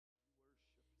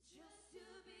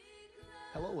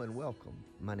Hello and welcome.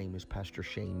 My name is Pastor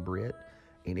Shane Britt,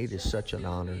 and it is such an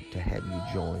honor to have you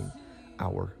join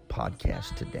our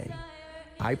podcast today.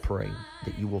 I pray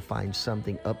that you will find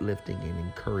something uplifting and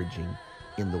encouraging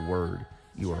in the word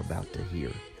you are about to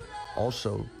hear.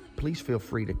 Also, please feel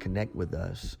free to connect with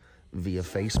us via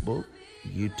Facebook,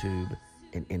 YouTube,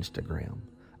 and Instagram.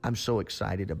 I'm so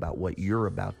excited about what you're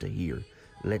about to hear.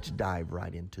 Let's dive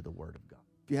right into the Word of God.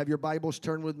 If you have your Bibles,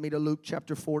 turn with me to Luke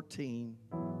chapter 14.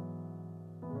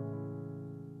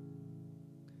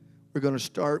 We're going to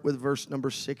start with verse number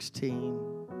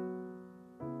 16.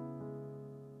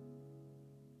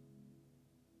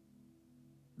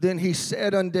 Then he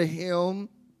said unto him,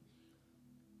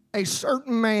 a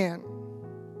certain man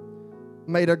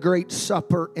made a great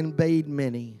supper and bade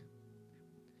many,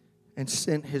 and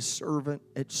sent his servant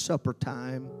at supper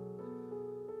time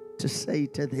to say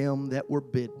to them that were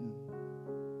bidden,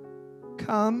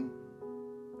 come,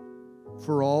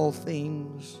 for all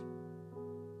things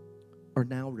are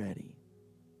now ready.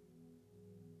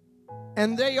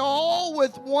 And they all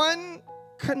with one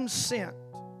consent,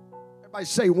 everybody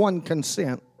say one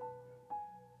consent,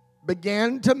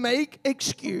 began to make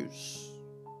excuse.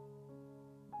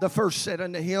 The first said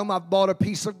unto him, I've bought a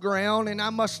piece of ground, and I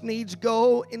must needs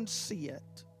go and see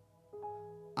it.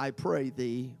 I pray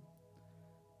thee,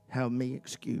 have me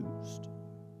excused.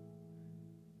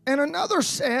 And another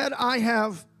said, I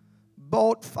have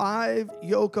bought 5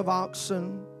 yoke of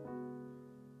oxen,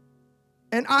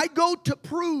 and I go to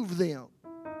prove them.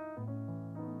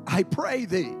 I pray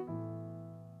thee,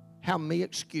 have me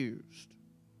excused.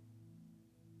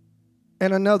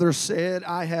 And another said,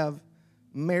 I have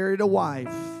married a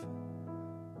wife,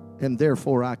 and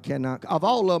therefore I cannot. Of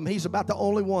all of them, he's about the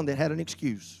only one that had an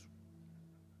excuse.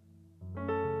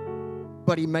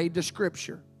 But he made the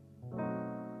scripture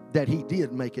that he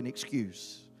did make an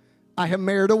excuse. I have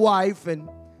married a wife, and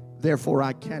therefore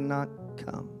I cannot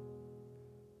come.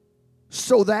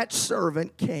 So that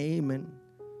servant came and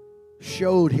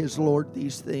showed his Lord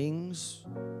these things.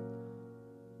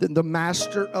 Then the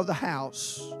master of the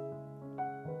house,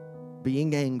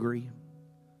 being angry,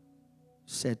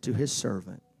 said to his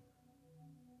servant,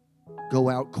 go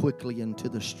out quickly into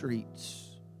the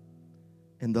streets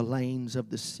and the lanes of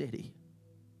the city,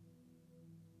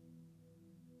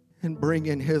 and bring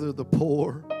in hither the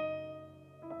poor.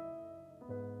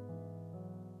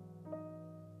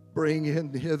 Bring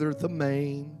in hither the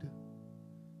maimed.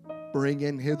 Bring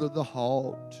in hither the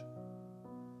halt.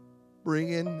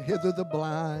 Bring in hither the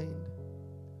blind.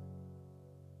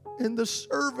 And the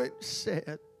servant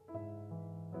said,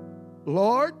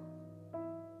 Lord,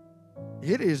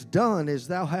 it is done as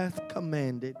thou hast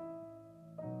commanded.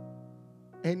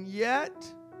 And yet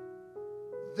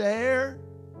there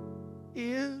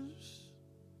is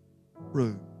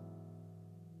room.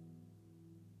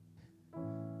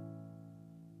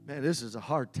 Man, this is a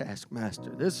hard task,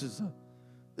 master. This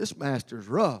master's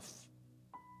rough.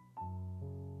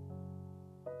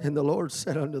 And the Lord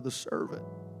said unto the servant,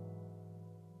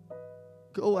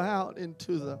 go out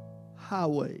into the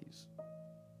highways.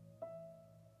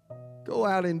 Go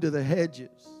out into the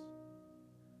hedges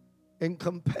and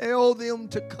compel them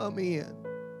to come in,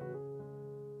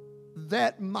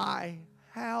 that my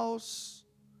house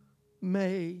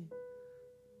may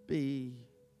be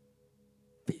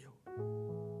filled.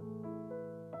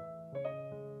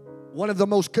 One of the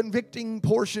most convicting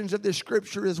portions of this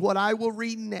scripture is what I will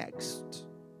read next.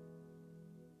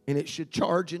 And it should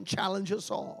charge and challenge us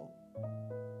all.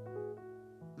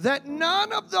 That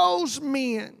none of those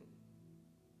men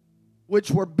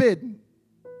which were bidden,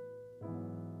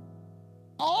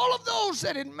 all of those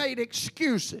that had made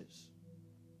excuses,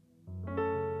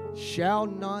 shall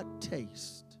not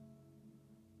taste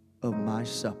of my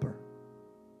supper.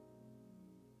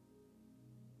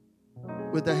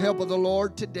 With the help of the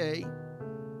Lord today,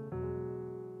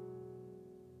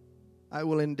 I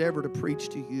will endeavor to preach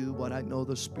to you what I know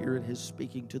the Spirit is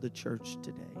speaking to the church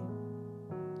today.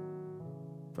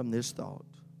 From this thought,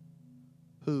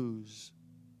 who's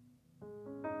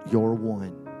your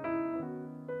one?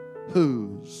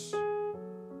 Who's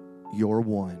your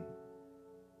one?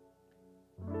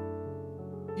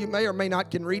 You may or may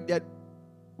not can read that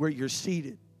where you're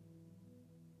seated.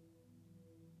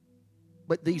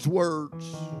 But these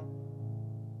words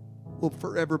will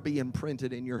forever be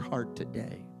imprinted in your heart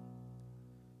today.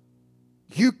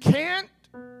 You can't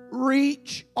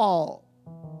reach all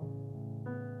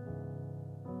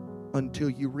until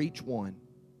you reach one.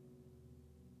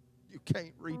 You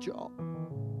can't reach all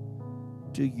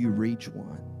till you reach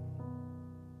one.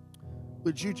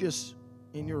 Would you just,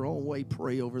 in your own way,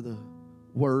 pray over the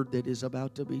word that is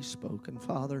about to be spoken?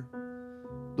 Father,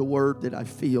 the word that I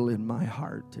feel in my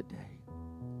heart today.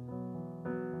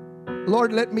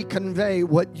 Lord, let me convey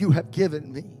what you have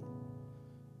given me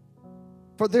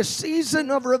for this season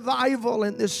of revival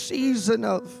and this season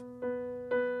of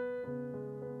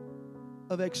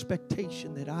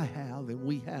expectation that I have and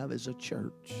we have as a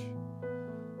church.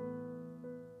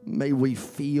 May we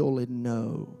feel and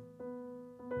know.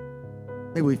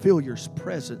 May we feel your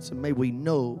presence, and may we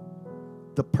know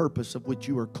the purpose of which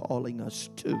you are calling us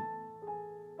to.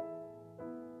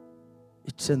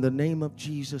 It's in the name of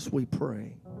Jesus we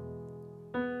pray.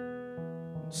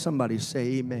 Somebody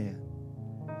say amen.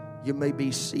 You may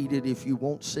be seated if you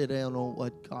won't sit down on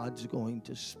what God's going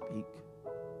to speak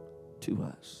to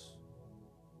us.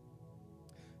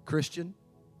 Christian,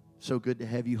 so good to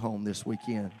have you home this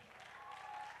weekend.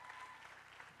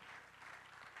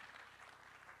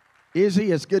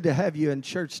 Izzy, it's good to have you in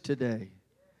church today.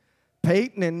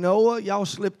 Peyton and Noah, y'all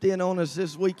slipped in on us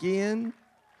this weekend,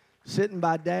 sitting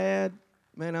by Dad.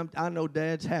 Man, I know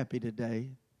Dad's happy today.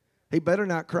 He better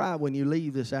not cry when you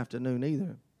leave this afternoon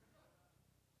either.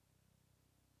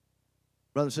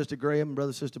 Brother and Sister Graham, Brother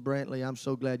and Sister Brantley, I'm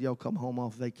so glad y'all come home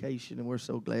off vacation, and we're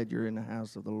so glad you're in the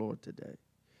house of the Lord today.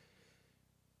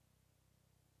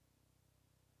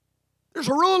 There's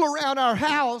a rule around our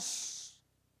house.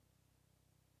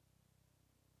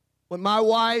 When my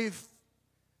wife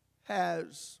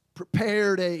has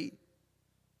prepared a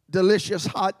delicious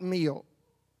hot meal,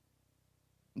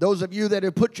 those of you that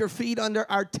have put your feet under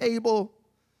our table,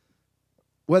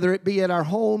 whether it be at our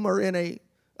home or in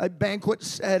a banquet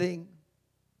setting,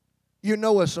 you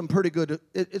know it's some pretty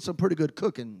good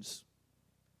cookings.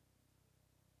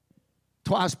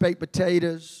 Twice baked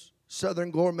potatoes, Southern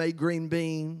gourmet green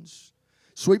beans,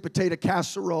 sweet potato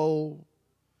casserole,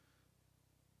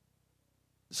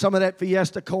 some of that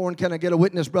Fiesta corn. Can I get a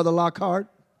witness, Brother Lockhart?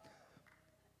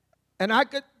 And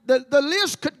the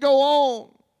list could go on.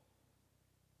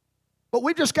 But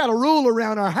we just got a rule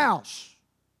around our house.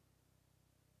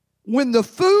 When the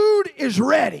food is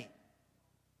ready,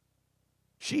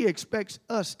 she expects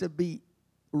us to be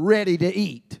ready to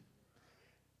eat.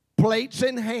 Plates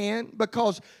in hand,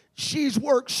 because she's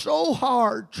worked so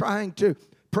hard trying to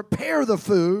prepare the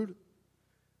food.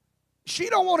 She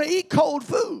don't want to eat cold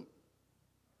food.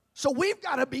 So we've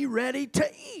got to be ready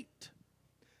to eat.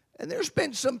 And there's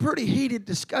been some pretty heated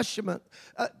discussions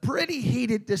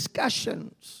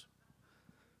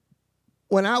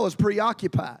when I was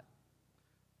preoccupied,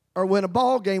 or when a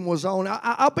ball game was on.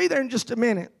 I'll be there in just a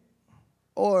minute.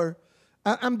 Or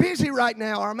I'm busy right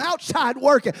now, or I'm outside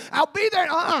working. I'll be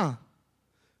there.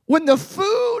 When the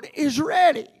food is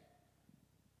ready,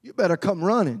 you better come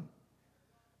running.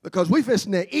 Because we're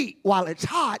fixing to eat while it's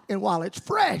hot and while it's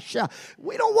fresh.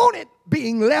 We don't want it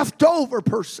being left over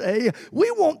per se.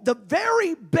 We want the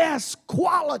very best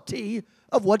quality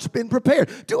of what's been prepared.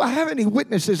 Do I have any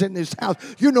witnesses in this house?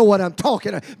 You know what I'm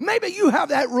talking about. Maybe you have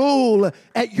that rule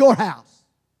at your house.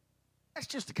 That's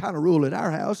just the kind of rule at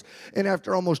our house. And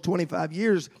after almost 25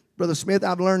 years, Brother Smith,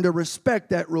 I've learned to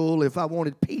respect that rule if I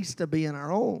wanted peace to be in our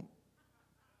home.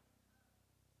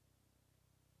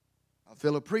 I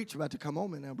feel a preach about to come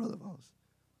on me now, Brother Voss.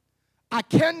 I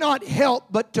cannot help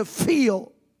but to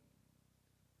feel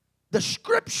the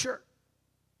scripture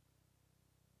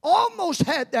almost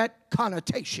had that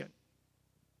connotation.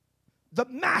 The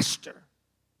master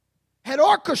had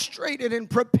orchestrated and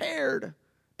prepared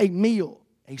a meal,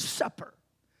 a supper.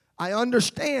 I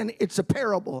understand it's a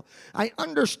parable. I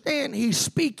understand he's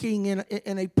speaking in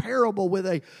a parable with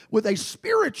a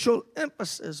spiritual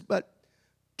emphasis, but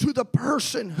to the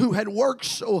person who had worked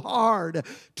so hard,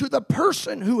 to the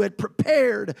person who had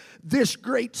prepared this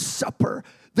great supper,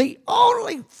 the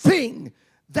only thing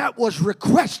that was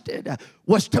requested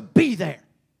was to be there.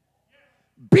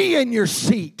 Be in your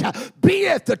seat. Be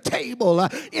at the table.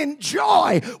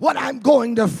 Enjoy what I'm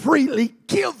going to freely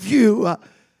give you.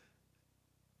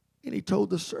 And he told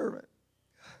the servant,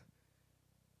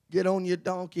 get on your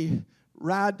donkey,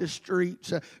 ride the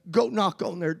streets, go knock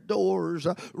on their doors,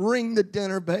 ring the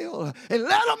dinner bell, and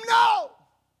let them know.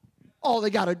 All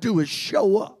they got to do is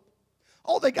show up.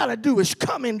 All they got to do is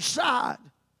come inside.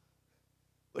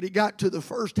 But he got to the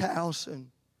first house and,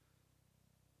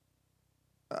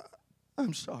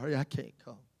 I'm sorry, I can't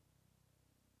come.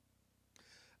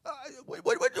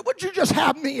 Would you just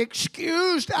have me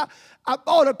excused? I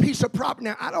bought a piece of property.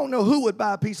 Now, I don't know who would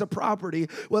buy a piece of property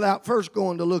without first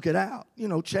going to look it out. You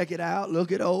know, check it out,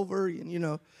 look it over, and, you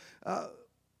know.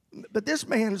 But this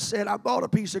man said, I bought a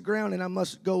piece of ground and I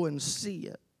must go and see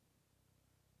it.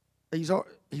 He's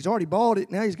already bought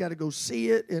it. Now he's got to go see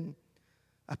it, and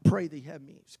I pray they have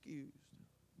me excused.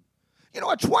 You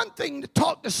know, it's one thing to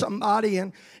talk to somebody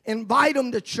and invite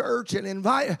them to church and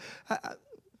invite. I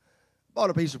bought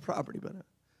a piece of property, but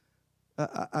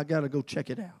I got to go check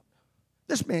it out.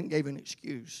 This man gave an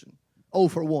excuse. 0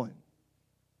 for 1.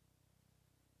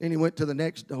 Then he went to the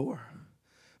next door.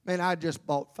 Man, I just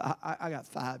bought I got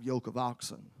 5 yoke of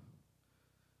oxen.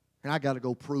 And I got to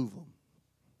go prove them.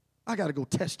 I got to go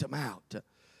test them out.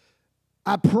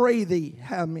 I pray thee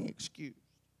have me excused.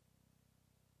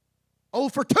 0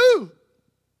 for 2.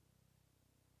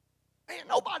 Man,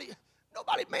 nobody,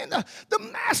 man, the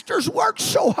master's worked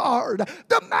so hard.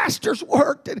 The master's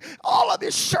worked, and all of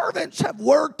his servants have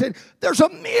worked, and there's a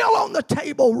meal on the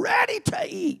table ready to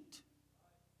eat.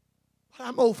 But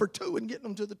I'm 0 for 2 in getting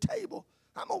them to the table.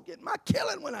 I'm gonna get my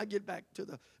killing when I get back to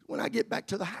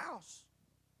the house.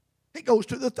 He goes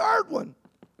to the third one.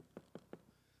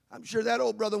 I'm sure that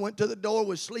old brother went to the door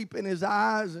with sleep in his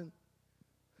eyes and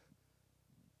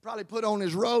probably put on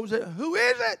his robes. Who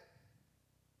is it?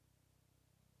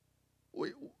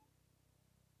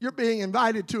 You're being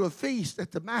invited to a feast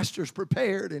that the master's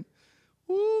prepared, and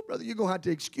brother, you're going to have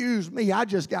to excuse me. I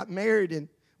just got married, and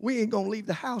we ain't going to leave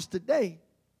the house today.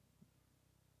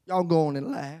 Y'all go on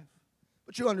and laugh.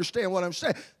 But you understand what I'm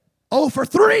saying. 0 for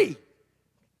 3.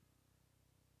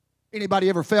 Anybody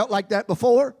ever felt like that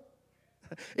before?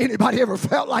 Anybody ever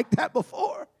felt like that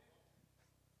before?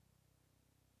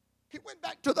 He went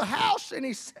back to the house, and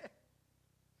he said,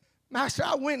 Master,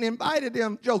 I went and invited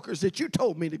them jokers that you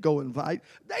told me to go invite.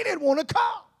 They didn't want to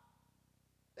come.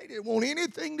 They didn't want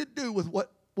anything to do with what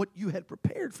you had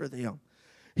prepared for them.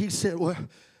 He said, well,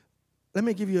 let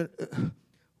me give you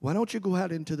why don't you go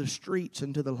out into the streets,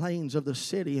 into the lanes of the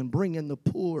city and bring in the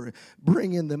poor,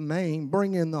 bring in the maimed,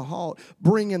 bring in the halt,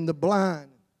 bring in the blind.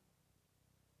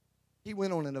 He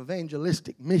went on an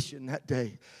evangelistic mission that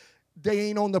day. They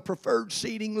ain't on the preferred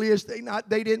seating list.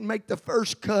 They didn't make the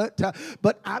first cut.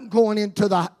 But I'm going into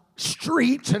the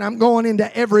streets and I'm going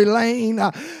into every lane.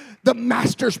 The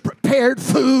master's prepared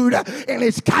food and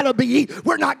it's got to be eaten.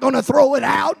 We're not going to throw it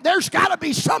out. There's got to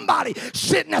be somebody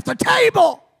sitting at the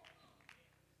table.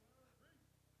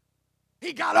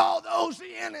 He got all those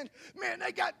in, and man,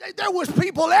 there was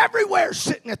people everywhere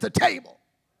sitting at the table.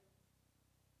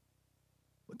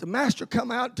 But the master come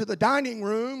out to the dining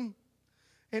room,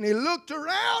 and he looked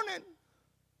around, and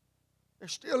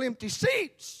there's still empty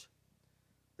seats.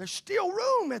 There's still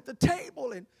room at the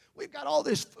table, and we've got all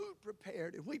this food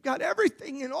prepared, and we've got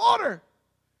everything in order.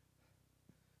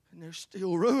 And there's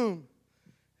still room.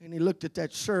 And he looked at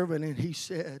that servant, and he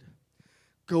said,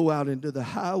 go out into the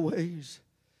highways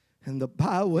and the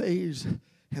byways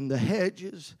and the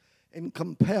hedges and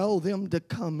compel them to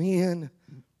come in,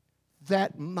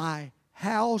 that my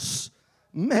house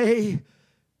may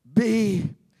be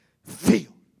filled.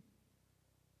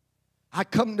 I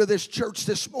come to this church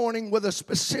this morning with a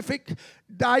specific,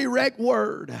 direct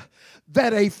word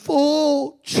that a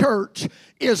full church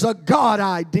is a God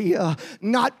idea,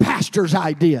 not pastor's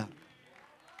idea.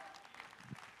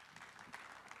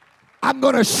 I'm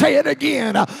going to say it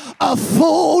again. A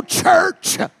full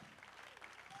church,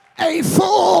 a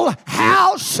full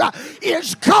house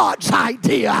is God's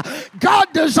idea. God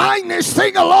designed this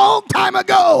thing a long time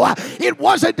ago. It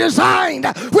wasn't designed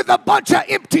with a bunch of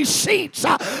empty seats.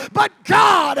 But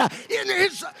God,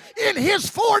 in His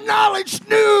foreknowledge,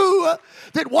 knew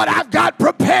that what I've got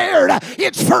prepared,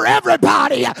 it's for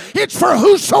everybody. It's for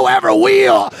whosoever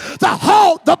will. The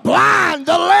halt, the blind,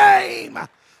 the lame,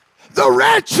 the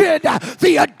wretched,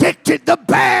 the addicted, the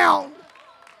bound.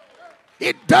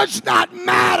 It does not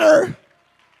matter,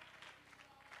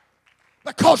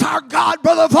 because our God,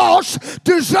 Brother Voss,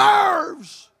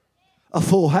 deserves a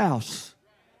full house.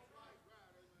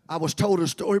 I was told a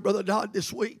story, Brother Dodd,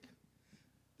 this week,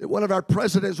 that one of our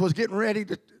presidents was getting ready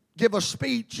to give a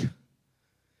speech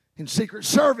in Secret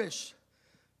Service,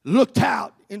 looked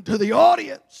out into the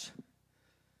audience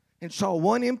and saw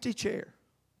one empty chair.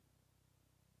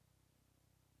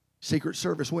 Secret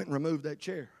Service went and removed that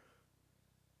chair.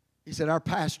 He said,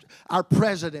 our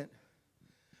president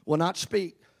will not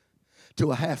speak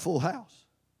to a half-full house.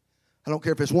 I don't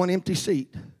care if it's one empty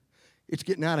seat. It's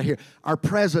getting out of here. Our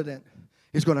president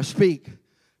is going to speak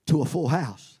to a full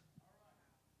house.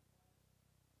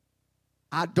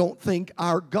 I don't think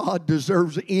our God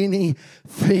deserves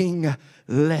anything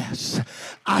less.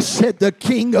 I said the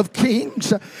King of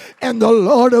Kings and the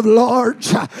Lord of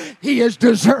Lords, He is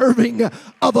deserving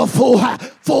of a full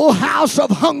house of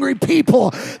hungry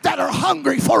people that are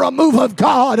hungry for a move of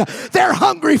God. They're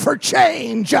hungry for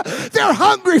change. They're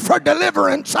hungry for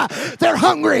deliverance. They're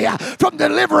hungry from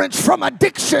deliverance from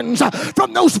addictions,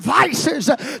 from those vices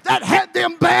that had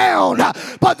them bound.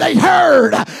 But they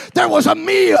heard there was a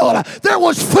meal, there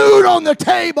was food on the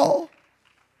table.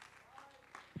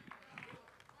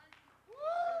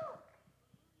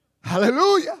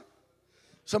 Hallelujah.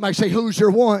 Somebody say, who's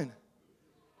your one?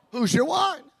 Who's your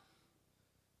one?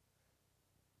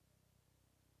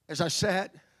 As I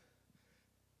sat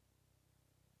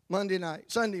Monday night,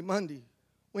 Sunday, Monday,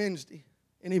 Wednesday,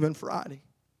 and even Friday.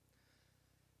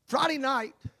 Friday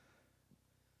night,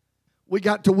 we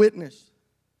got to witness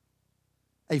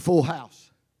a full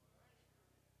house.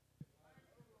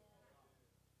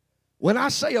 When I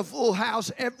say a full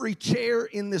house, every chair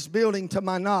in this building, to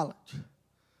my knowledge,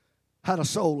 had a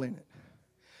soul in it.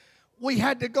 We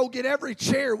had to go get every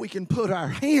chair we can put our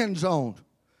hands on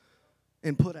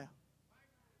and put out.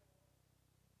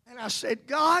 And I said,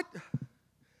 God,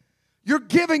 you're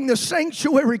giving the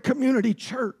Sanctuary Community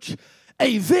Church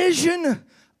a vision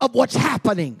of what's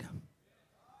happening.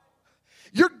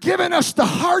 You're giving us the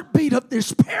heartbeat of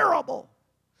this parable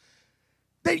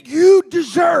that you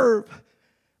deserve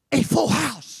a full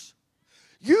house.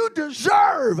 You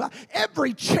deserve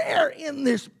every chair in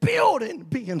this building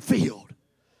being filled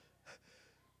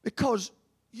because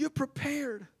you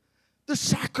prepared the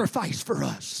sacrifice for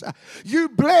us. You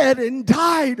bled and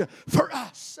died for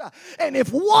us. And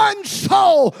if one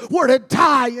soul were to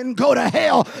die and go to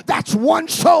hell, that's one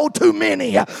soul too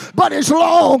many. But as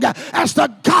long as the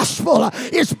gospel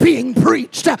is being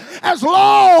preached, as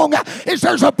long as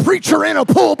there's a preacher in a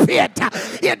pulpit,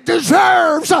 it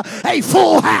deserves a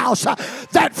full house.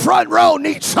 That front row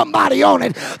needs somebody on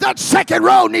it. That second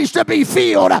row needs to be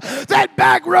filled. That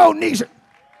back row needs...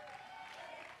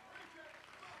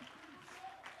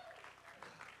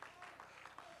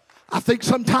 I think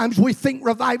sometimes we think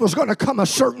revival's going to come a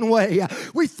certain way.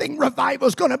 We think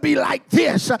revival's going to be like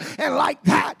this and like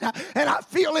that. And I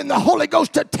feel in the Holy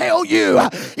Ghost to tell you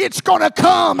it's going to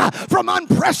come from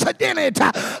unprecedented.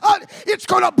 It's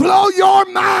going to blow your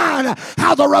mind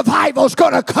how the revival's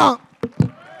going to come.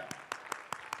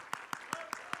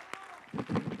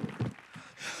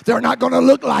 They're not going to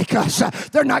look like us.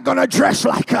 They're not going to dress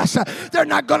like us. They're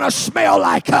not going to smell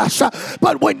like us.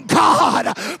 But when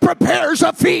God prepares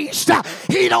a feast,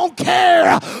 He don't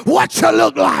care what you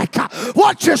look like,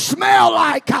 what you smell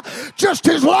like, just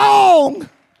as long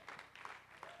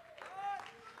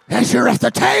as you're at the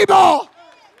table.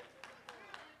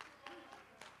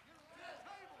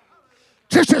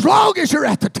 Just as long as you're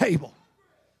at the table.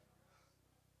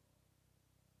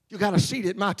 You got a seat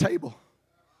at my table.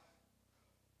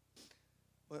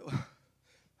 Well,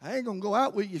 I ain't going to go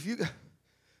out with you if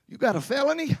you got a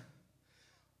felony.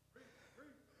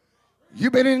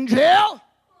 You been in jail.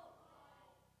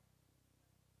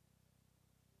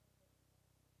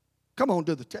 Come on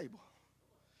to the table.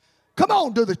 Come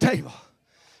on to the table.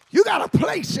 You got a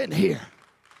place in here.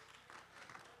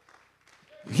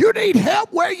 You need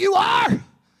help where you are,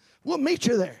 we'll meet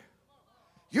you there.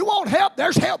 You want help,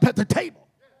 there's help at the table.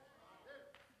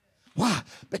 Why?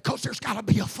 Because there's got to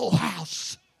be a full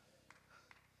house.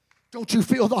 Don't you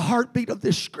feel the heartbeat of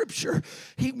this scripture?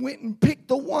 He went and picked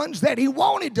the ones that he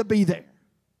wanted to be there.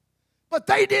 But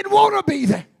they didn't want to be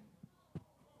there.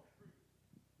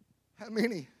 How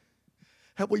many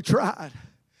have we tried?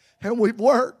 And we've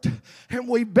worked. And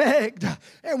we begged.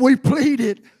 And we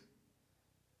pleaded.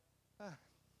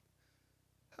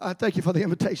 I thank you for the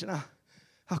invitation.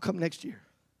 I'll come next year.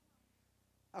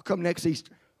 I'll come next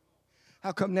Easter.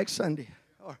 I'll come next Sunday.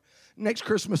 Or next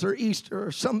Christmas or Easter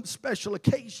or some special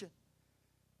occasion.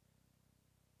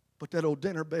 But that old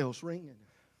dinner bell's ringing.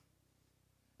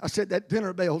 I said that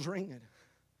dinner bell's ringing.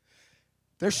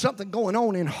 There's something going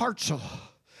on in Hartselle.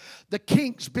 The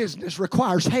king's business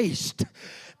requires haste.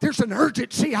 There's an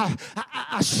urgency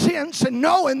I sense and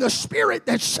know in the spirit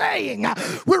that's saying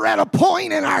we're at a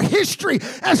point in our history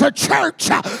as a church.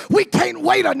 We can't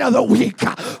wait another week.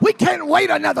 We can't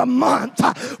wait another month.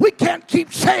 We can't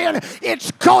keep saying it's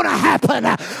going to happen.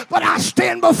 But I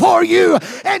stand before you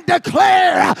and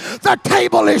declare the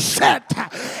table is set.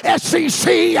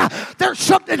 SEC, there's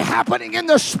something happening in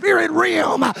the spirit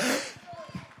realm.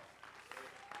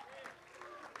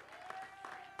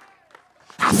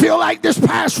 I feel like this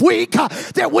past week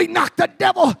that we knocked the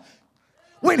devil.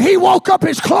 When he woke up,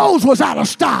 his clothes was out of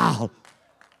style.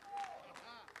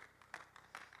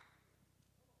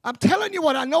 I'm telling you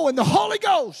what I know in the Holy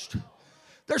Ghost.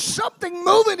 There's something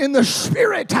moving in the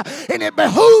Spirit, and it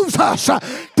behooves us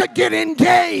to get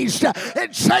engaged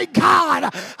and say,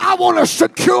 God, I want to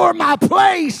secure my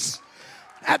place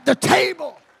at the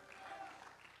table.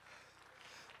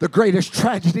 The greatest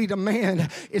tragedy to man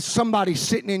is somebody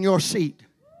sitting in your seat.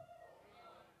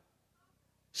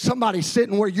 Somebody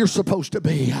sitting where you're supposed to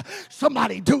be.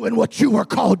 Somebody doing what you were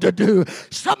called to do.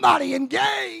 Somebody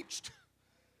engaged.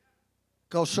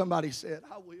 Because somebody said,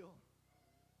 I will.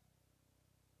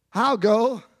 I'll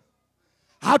go.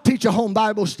 I'll teach a home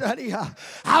Bible study.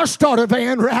 I'll start a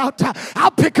van route.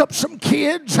 I'll pick up some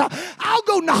kids. I'll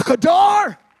go knock a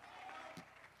door.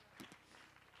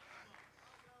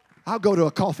 I'll go to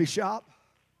a coffee shop.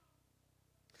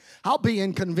 I'll be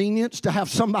inconvenienced to have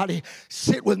somebody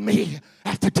sit with me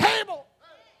at the table.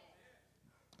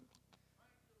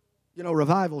 You know,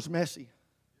 revival's messy.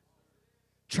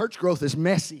 Church growth is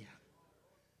messy.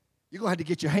 You're going to have to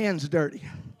get your hands dirty.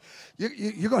 You're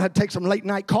going to have to take some late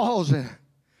night calls, and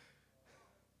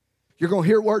you're going to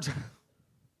hear words.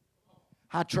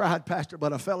 I tried, Pastor,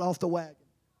 but I fell off the wagon.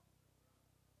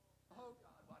 Oh,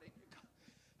 God, why didn't you come?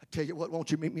 I tell you what,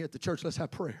 won't you meet me at the church? Let's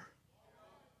have prayer.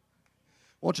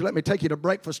 Won't you let me take you to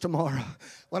breakfast tomorrow?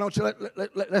 Why don't you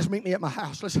let's meet me at my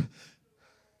house?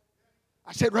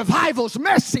 I said, revival's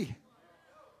messy.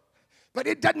 But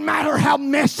it doesn't matter how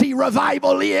messy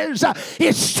revival is.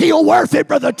 It's still worth it,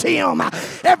 Brother Tim.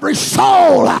 Every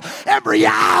soul, every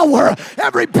hour,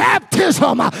 every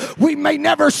baptism. We may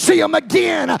never see them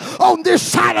again on this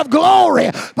side of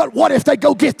glory. But what if they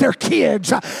go get their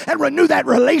kids and renew that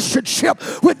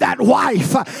relationship with that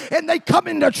wife, and they come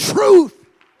into truth?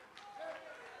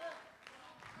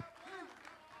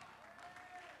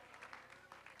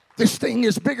 This thing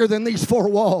is bigger than these four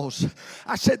walls.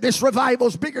 I said this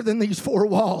revival's bigger than these four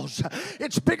walls.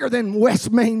 It's bigger than West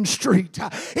Main Street.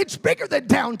 It's bigger than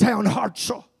downtown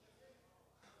Hartselle.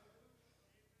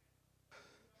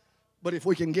 But if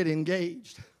we can get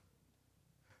engaged,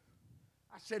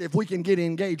 I said if we can get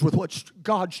engaged with what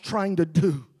God's trying to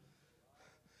do,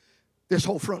 this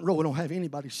whole front row don't have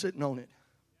anybody sitting on it.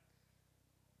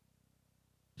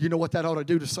 You know what that ought to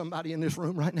do to somebody in this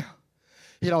room right now?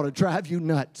 It ought to drive you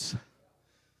nuts.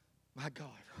 My God,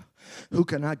 who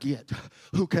can I get?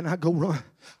 Who can I go run?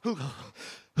 Who,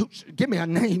 give me a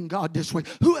name, God, this week.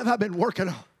 Who have I been working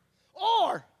on?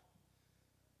 Or,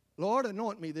 Lord,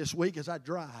 anoint me this week as I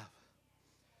drive.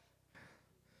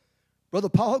 Brother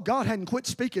Paul, God hadn't quit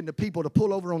speaking to people to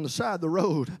pull over on the side of the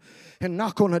road and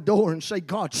knock on a door and say,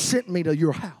 God sent me to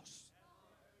your house.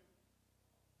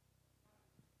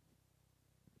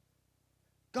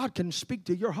 God can speak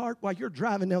to your heart while you're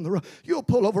driving down the road. You'll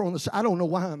pull over on the side. I don't know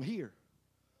why I'm here.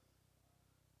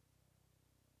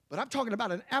 But I'm talking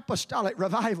about an apostolic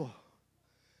revival.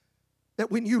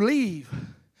 That when you leave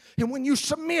and when you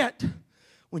submit,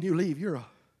 when you leave, you're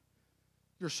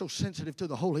so sensitive to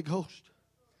the Holy Ghost.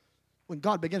 When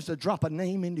God begins to drop a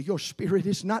name into your spirit,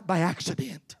 it's not by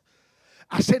accident.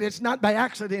 I said it's not by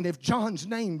accident if John's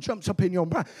name jumps up in your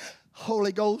mind.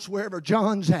 Holy Ghost, wherever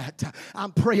John's at,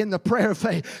 I'm praying the prayer of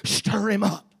faith. Stir him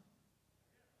up.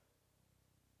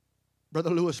 Brother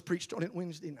Lewis preached on it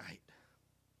Wednesday night.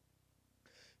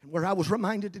 And where I was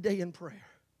reminded today in prayer,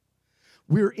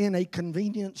 we're in a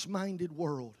convenience-minded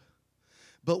world,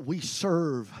 but we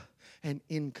serve an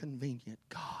inconvenient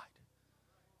God.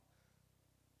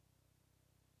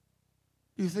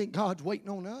 Do you think God's waiting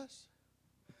on us?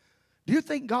 Do you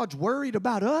think God's worried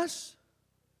about us?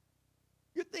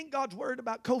 You think God's worried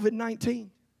about COVID-19?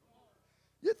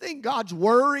 You think God's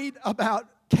worried about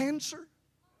cancer?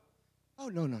 Oh,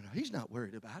 no. He's not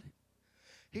worried about it.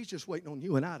 He's just waiting on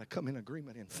you and I to come in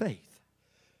agreement in faith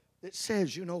that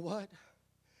says, you know what?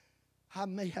 I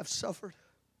may have suffered.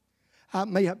 I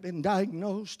may have been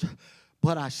diagnosed,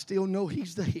 but I still know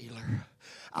He's the healer.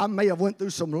 I may have went through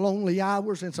some lonely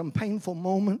hours and some painful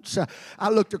moments. I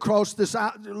looked across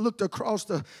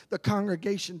the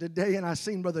congregation today, and I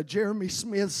seen Brother Jeremy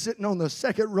Smith sitting on the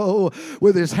second row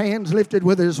with his hands lifted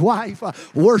with his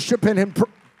wife, worshiping and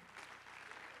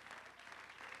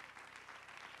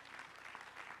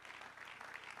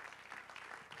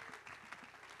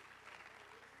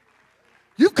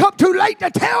You've come too late to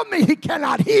tell me He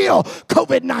cannot heal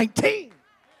COVID-19.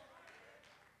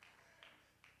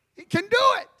 He can do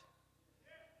it.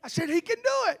 I said He can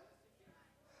do it.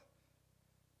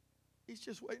 He's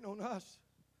just waiting on us.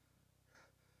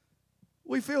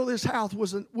 We fill this house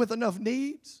with enough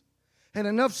needs and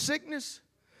enough sickness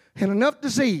and enough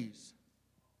disease.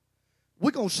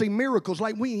 We're going to see miracles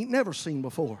like we ain't never seen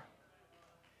before.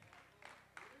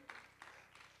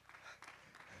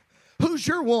 Who's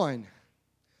your one?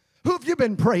 Who have you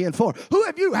been praying for? Who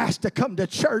have you asked to come to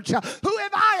church? Who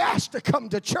have I asked to come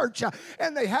to church?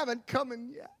 And they haven't come in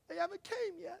yet. They haven't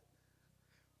came yet.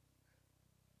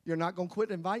 You're not going to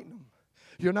quit inviting them.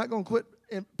 You're not going to quit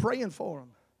praying for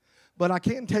them. But I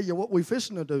can tell you what we're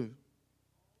fixing to do.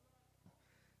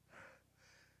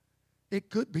 It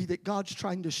could be that God's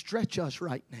trying to stretch us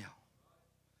right now.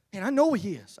 And I know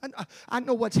He is. I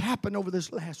know what's happened over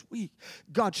this last week.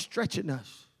 God's stretching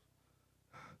us.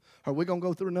 Are we going to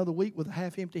go through another week with a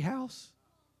half-empty house?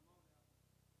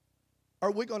 Are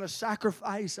we going to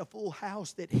sacrifice a full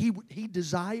house that He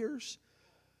desires?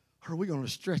 Or are we going to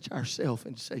stretch ourselves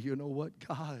and say, you know what,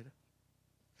 God,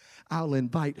 I'll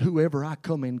invite whoever I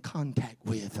come in contact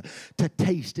with to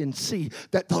taste and see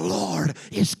that the Lord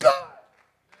is good.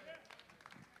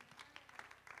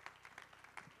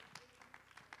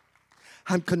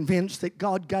 I'm convinced that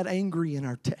God got angry in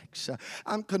our text.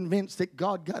 I'm convinced that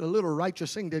God got a little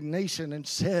righteous indignation and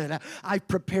said, I've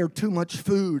prepared too much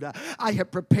food. I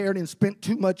have prepared and spent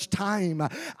too much time.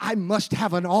 I must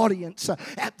have an audience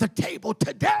at the table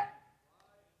today.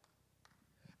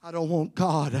 I don't want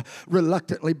God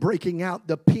reluctantly breaking out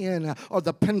the pen or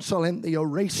the pencil and the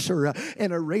eraser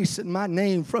and erasing my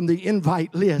name from the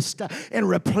invite list and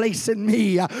replacing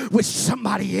me with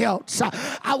somebody else.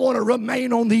 I want to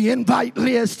remain on the invite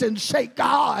list and say,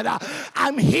 God,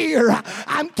 I'm here.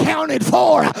 I'm counted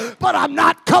for, but I'm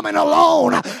not coming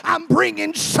alone. I'm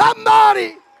bringing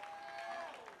somebody.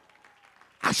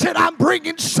 I said, I'm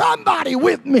bringing somebody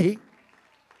with me.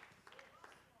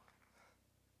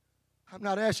 I'm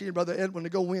not asking you, Brother Edwin, to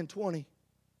go win 20.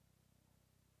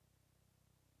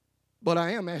 But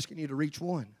I am asking you to reach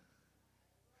one.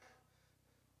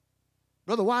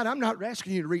 Brother White, I'm not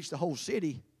asking you to reach the whole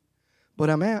city. But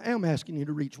I am asking you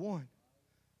to reach one.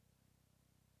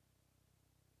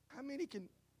 I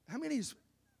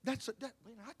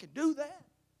can do that.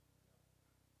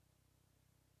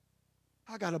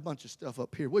 I got a bunch of stuff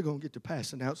up here. We're going to get to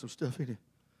passing out some stuff in it.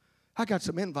 I got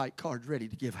some invite cards ready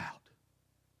to give out.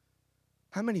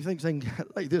 How many things they can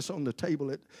lay this on the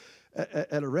table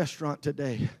at a restaurant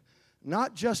today?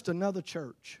 Not just another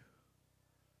church.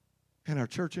 And our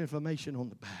church information on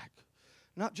the back.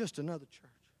 Not just another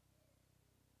church.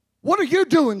 What are you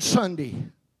doing Sunday?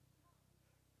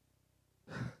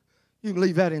 You can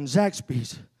leave that in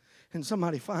Zaxby's and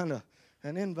somebody find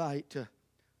an invite to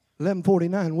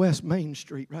 1149 West Main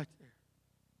Street right there.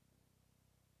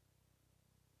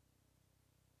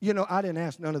 You know, I didn't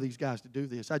ask none of these guys to do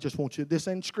this. I just want you, this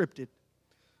ain't scripted.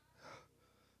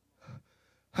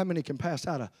 How many can pass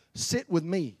out a sit with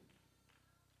me?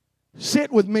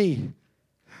 Sit with me.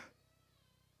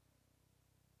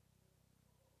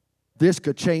 This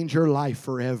could change your life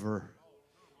forever.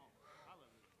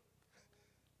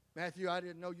 Matthew, I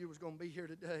didn't know you was going to be here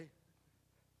today,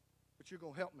 but you're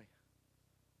going to help me.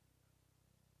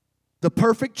 The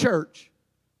perfect church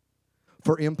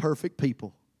for imperfect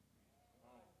people.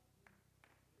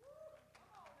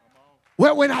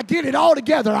 Well, when I get it all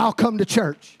together, I'll come to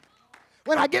church.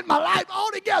 When I get my life all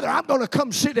together, I'm going to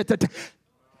come sit at the table.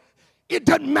 It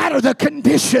doesn't matter the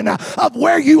condition of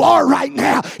where you are right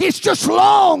now. It's just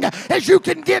long as you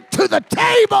can get to the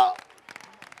table.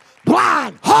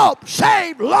 Blind, hope,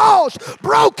 saved, lost,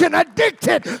 broken,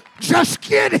 addicted. Just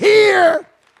get here.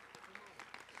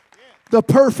 The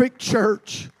perfect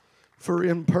church for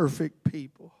imperfect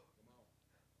people.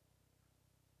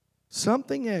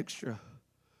 Something extra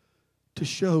to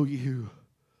show you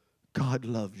God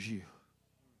loves you.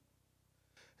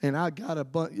 And I got a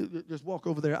bunch. Just walk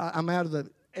over there. I'm out of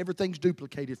everything's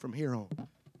duplicated from here on.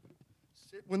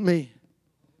 Sit with me.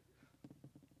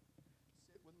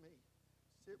 Sit with me.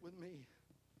 Sit with me.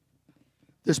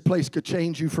 This place could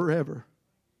change you forever.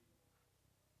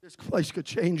 This place could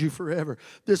change you forever.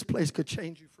 This place could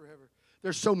change you forever.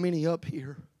 There's so many up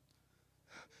here.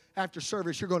 After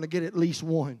service, you're going to get at least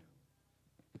one.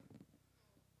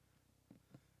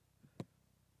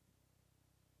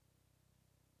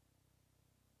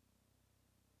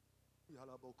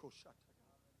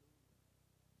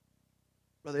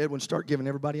 Brother Edwin, start giving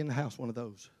everybody in the house one of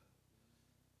those.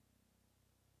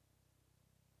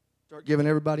 Start giving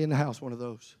everybody in the house one of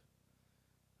those.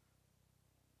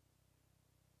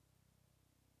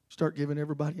 Start giving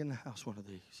everybody in the house one of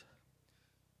these.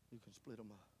 You can split them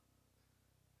up.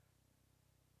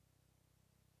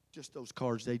 Just those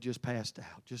cards they just passed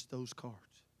out. Just those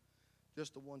cards.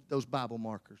 Just the ones, those Bible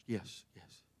markers. Yes,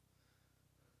 yes.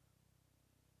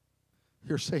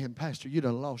 You're saying, Pastor, you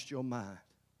done lost your mind.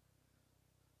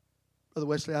 Brother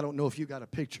Wesley, I don't know if you got a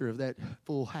picture of that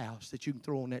full house that you can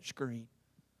throw on that screen.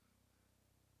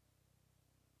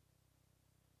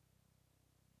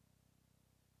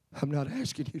 I'm not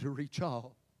asking you to reach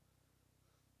all.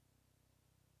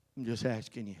 I'm just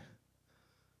asking you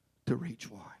to reach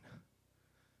one.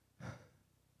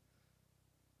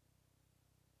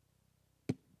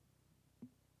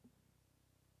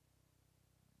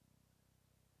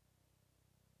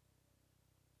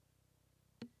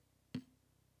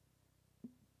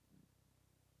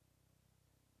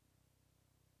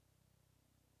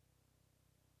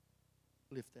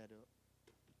 Lift that up.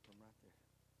 Come right there.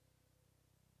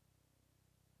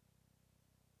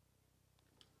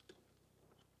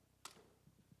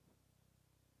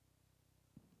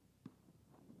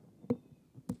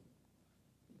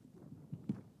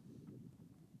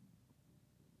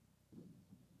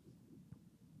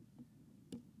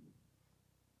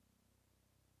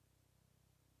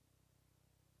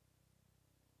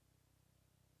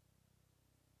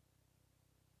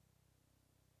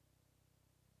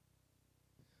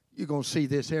 You're going to see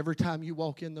this every time you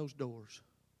walk in those doors.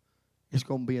 It's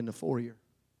going to be in the foyer.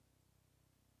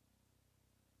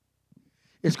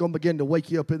 It's going to begin to wake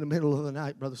you up in the middle of the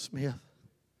night, Brother Smith.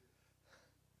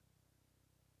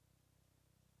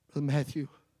 Brother Matthew.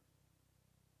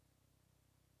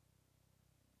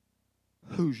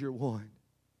 Who's your one?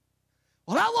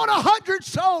 Well, I want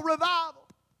 100-soul revival.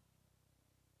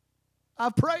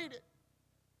 I've prayed it.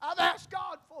 I've asked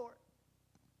God for it.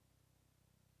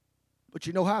 But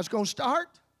you know how it's going to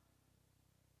start?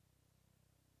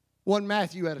 One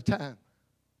Matthew at a time.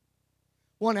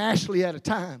 One Ashley at a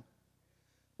time.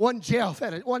 One Jeff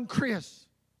at a time. One Chris.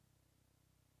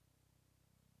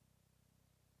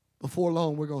 Before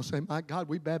long, we're going to say, my God,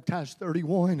 we baptized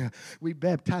 31. We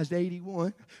baptized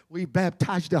 81. We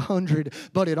baptized 100.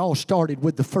 But it all started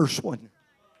with the first one.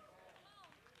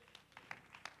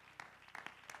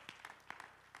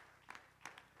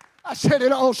 I said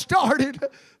it all started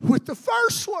with the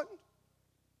first one.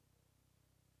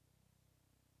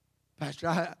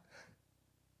 Pastor,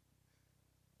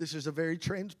 this is a very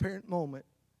transparent moment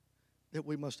that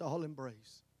we must all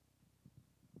embrace.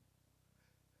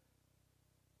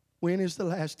 When is the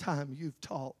last time you've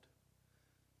taught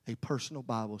a personal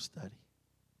Bible study?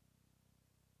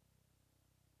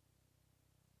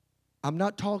 I'm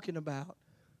not talking about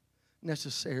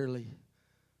necessarily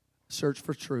search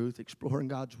for truth, exploring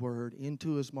God's Word,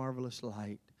 into His marvelous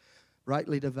light,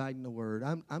 rightly dividing the Word.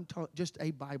 I'm talking just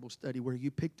a Bible study where you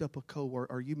picked up a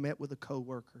coworker or you met with a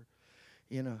coworker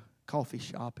in a coffee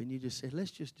shop and you just said,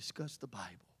 let's just discuss the Bible.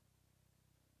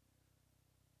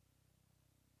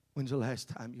 When's the last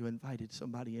time you invited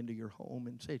somebody into your home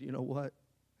and said, you know what?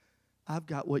 I've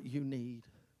got what you need.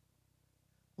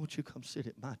 Won't you come sit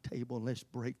at my table and let's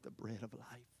break the bread of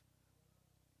life?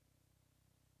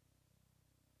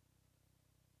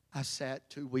 I sat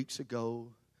 2 weeks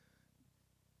ago.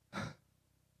 And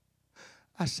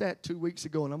I'm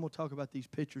going to talk about these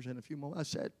pictures in a few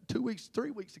moments. I sat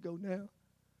 3 weeks ago now.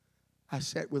 I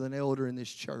sat with an elder in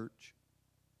this church.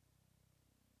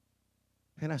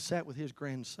 And I sat with his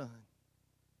grandson.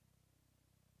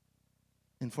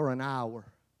 And for an hour,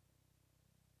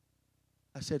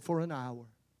 I said, for an hour,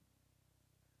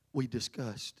 we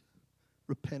discussed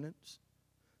repentance,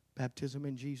 baptism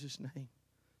in Jesus' name,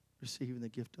 receiving the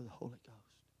gift of the Holy Ghost.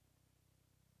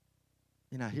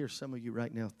 And I hear some of you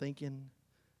right now thinking,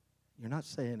 you're not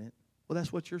saying it. Well,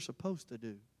 that's what you're supposed to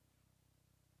do.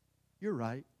 You're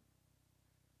right.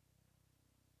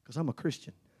 Because I'm a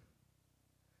Christian.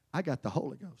 I got the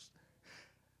Holy Ghost.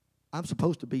 I'm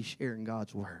supposed to be sharing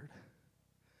God's Word.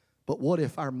 But what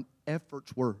if our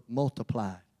efforts were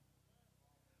multiplied?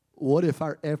 What if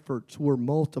our efforts were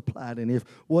multiplied? And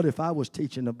what if I was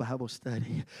teaching a Bible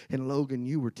study and Logan,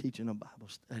 you were teaching a Bible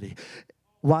study?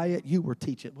 Wyatt, you were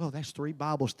teaching. Well, that's 3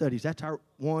 Bible studies. That's our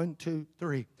 1, 2,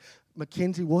 3.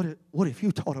 Mackenzie, what if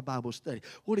you taught a Bible study?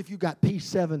 What if you got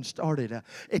P7 started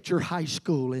at your high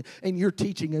school and you're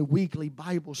teaching a weekly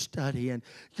Bible study and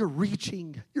you're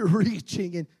reaching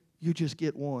and you just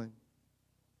get one?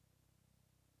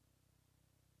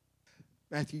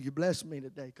 Matthew, you blessed me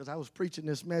today because I was preaching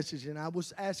this message and I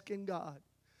was asking God,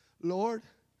 Lord,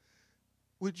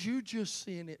 would you just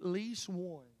send at least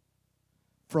one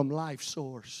from Life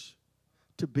Source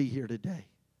to be here today?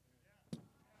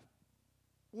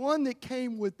 One that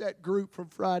came with that group from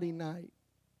Friday night.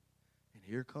 And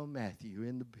here come Matthew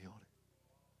in the building.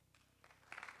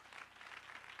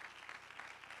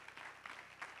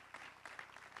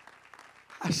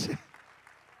 I said,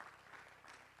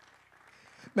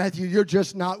 Matthew, you're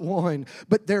just not one,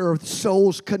 but there are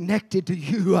souls connected to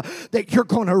you that you're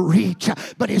going to reach,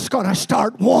 but it's going to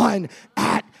start one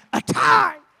at a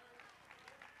time.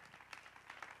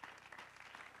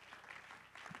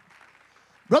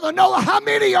 Brother Noah, how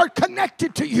many are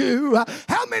connected to you?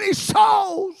 How many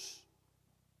souls?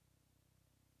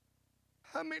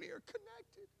 How many are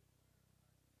connected?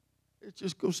 Let's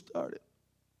just go start it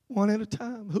one at a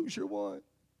time. Who's your one?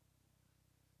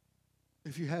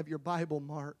 If you have your Bible,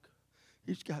 mark,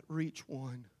 it's got reach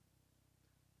one.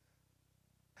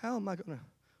 How am I going to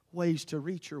ways to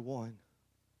reach your one?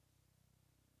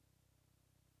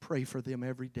 Pray for them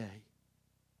every day.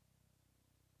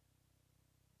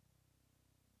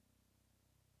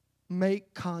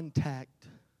 Make contact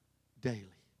daily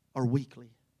or weekly.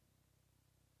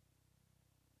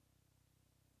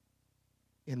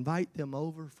 Invite them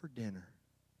over for dinner.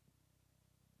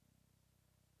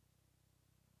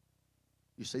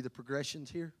 You see the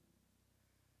progressions here?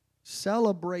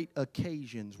 Celebrate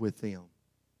occasions with them.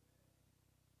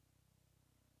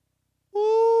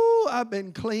 Ooh, I've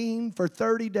been clean for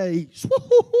 30 days.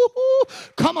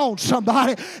 Come on,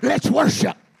 somebody. Let's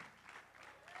worship.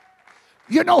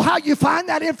 You know how you find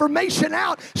that information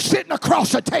out? Sitting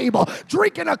across a table,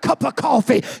 drinking a cup of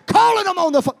coffee, calling them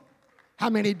on the phone. How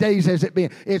many days has it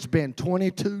been? It's been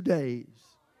 22 days.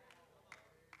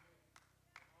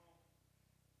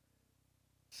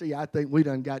 See, I think we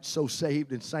done got so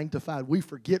saved and sanctified, we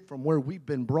forget from where we've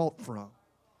been brought from.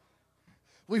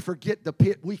 We forget the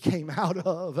pit we came out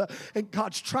of. And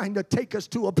God's trying to take us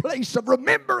to a place of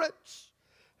remembrance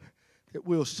that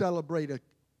we'll celebrate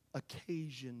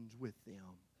occasions with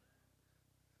them.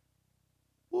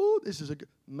 Ooh, this is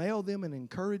mail them an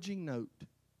encouraging note.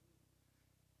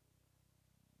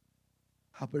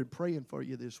 I've been praying for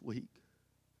you this week,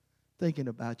 thinking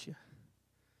about you.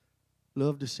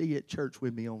 Love to see you at church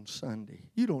with me on Sunday.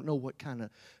 You don't know what kind of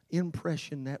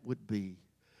impression that would be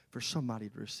for somebody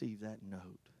to receive that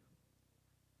note.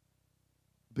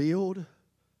 Build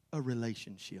a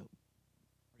relationship.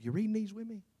 Are you reading these with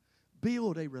me?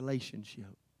 Build a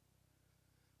relationship.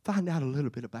 Find out a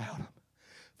little bit about them.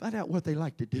 Find out what they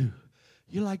like to do.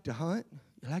 You like to hunt?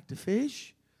 You like to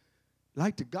fish?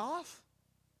 Like to golf?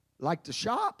 Like to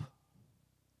shop?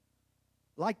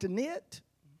 Like to knit?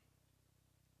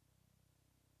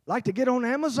 Like to get on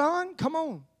Amazon? Come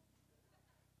on.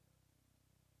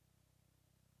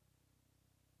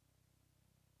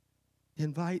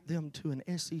 Invite them to an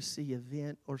SEC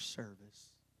event or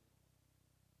service.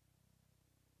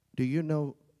 Do you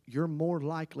know you're more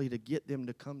likely to get them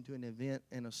to come to an event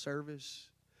and a service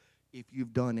if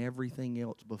you've done everything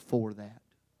else before that?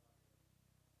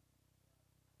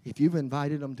 If you've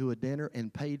invited them to a dinner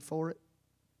and paid for it,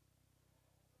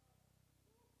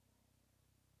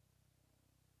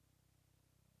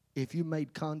 if you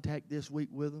made contact this week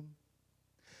with them,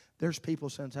 there's people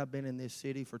since I've been in this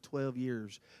city for 12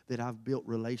 years that I've built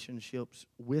relationships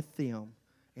with them,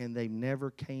 and they never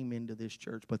came into this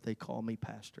church, but they call me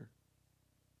pastor.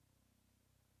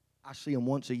 I see them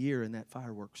once a year in that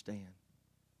fireworks stand.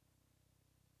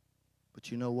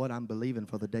 But you know what? I'm believing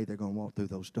for the day they're going to walk through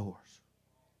those doors.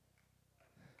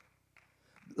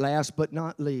 Last but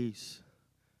not least,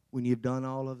 when you've done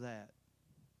all of that,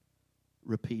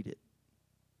 repeat it.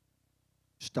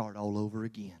 Start all over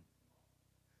again.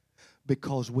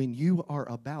 Because when you are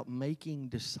about making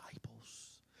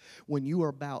disciples, when you are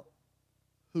about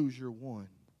who's your one,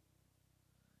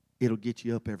 it'll get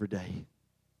you up every day.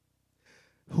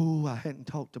 Oh, I hadn't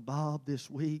talked to Bob this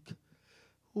week.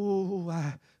 Oh,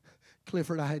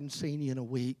 Clifford, I hadn't seen you in a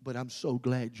week, but I'm so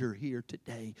glad you're here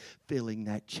today filling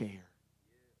that chair.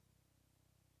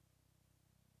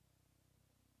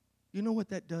 You know what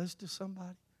that does to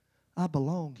somebody? I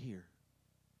belong here.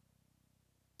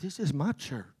 This is my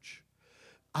church.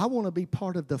 I want to be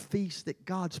part of the feast that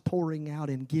God's pouring out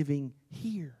and giving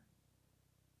here.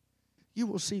 You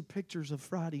will see pictures of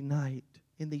Friday night,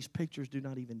 and these pictures do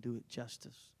not even do it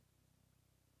justice.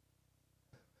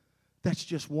 That's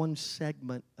just one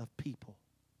segment of people.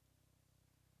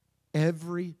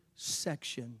 Every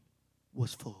section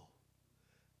was full.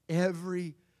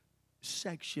 Every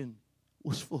section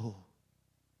was full.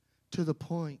 To the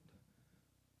point,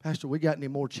 Pastor, we got any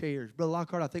more chairs? Brother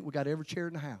Lockhart, I think we got every chair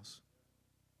in the house.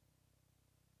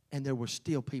 And there were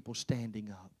still people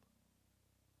standing up.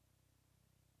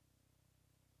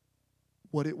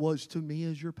 What it was to me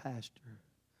as your pastor,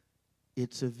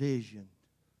 it's a vision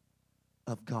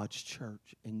of God's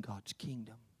church and God's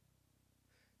kingdom.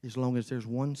 As long as there's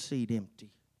one seat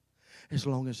empty, as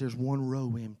long as there's one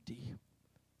row empty,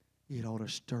 it ought to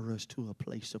stir us to a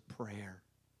place of prayer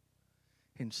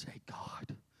and say,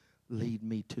 God, lead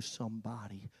me to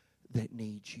somebody that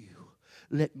needs you.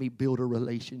 Let me build a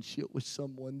relationship with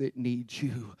someone that needs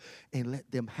you, and let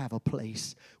them have a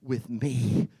place with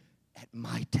me at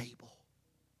my table.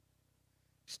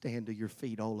 Stand to your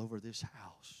feet all over this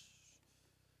house.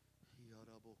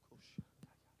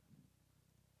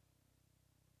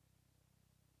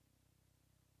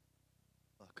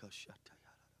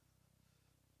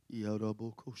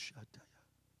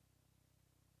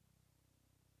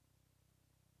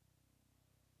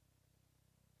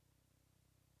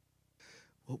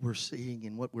 What we're seeing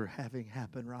and what we're having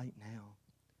happen right now,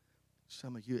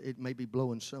 some of you, it may be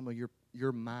blowing some of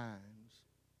your minds.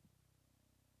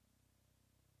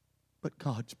 But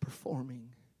God's performing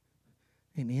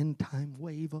an end-time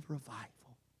wave of revival.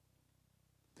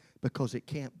 Because it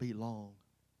can't be long.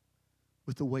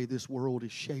 With the way this world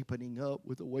is shaping up,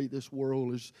 with the way this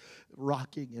world is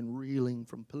rocking and reeling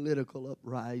from political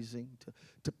uprising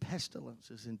to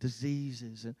pestilences and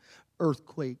diseases and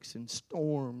earthquakes and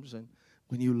storms. And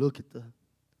when you look at the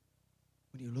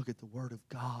Word of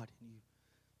God and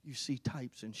you see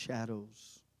types and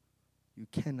shadows, you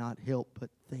cannot help but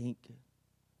think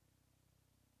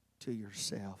to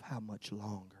yourself, how much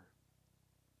longer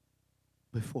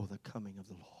before the coming of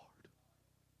the Lord?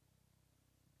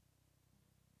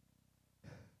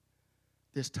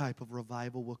 This type of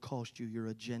revival will cost you your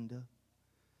agenda,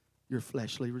 your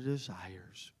fleshly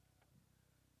desires.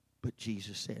 But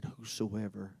Jesus said,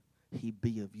 whosoever he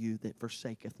be of you that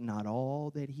forsaketh not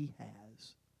all that he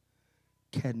has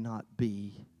cannot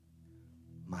be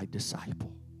my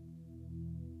disciple.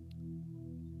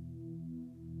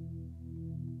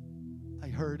 I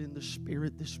heard in the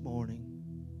Spirit this morning,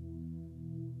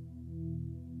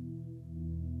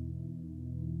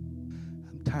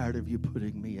 I'm tired of you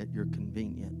putting me at your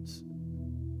convenience.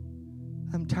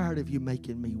 I'm tired of you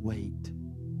making me wait.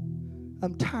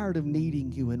 I'm tired of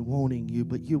needing you and wanting you,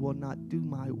 but you will not do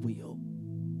my will.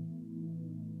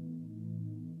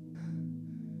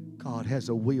 God has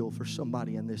a will for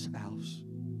somebody in this house.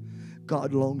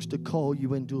 God longs to call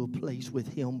you into a place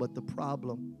with Him, but the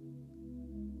problem,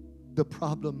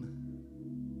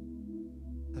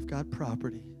 I've got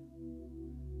property.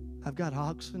 I've got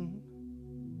oxen.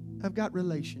 I've got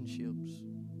relationships.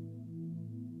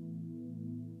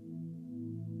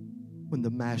 When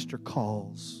the Master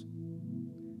calls,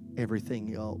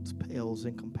 everything else pales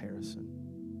in comparison.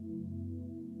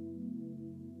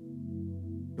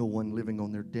 No one living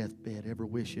on their deathbed ever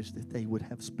wishes that they would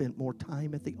have spent more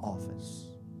time at the office,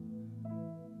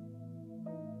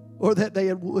 or that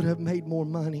they would have made more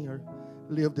money, or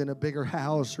lived in a bigger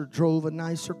house, or drove a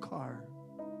nicer car.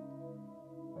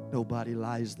 Nobody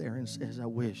lies there and says, I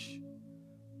wish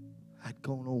I'd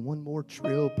gone on one more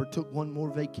trip, or took one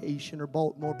more vacation, or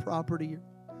bought more property, or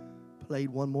played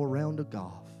one more round of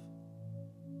golf.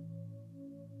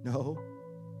 No.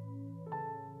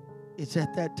 It's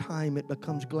at that time it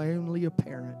becomes glaringly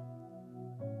apparent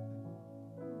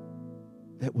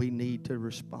that we need to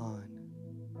respond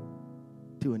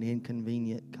to an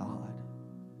inconvenient God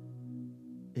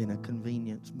in a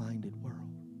convenience-minded world.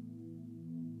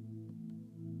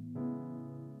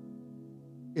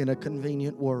 In a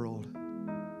convenient world,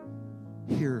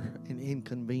 hear an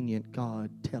inconvenient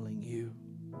God telling you,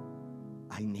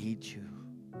 I need you.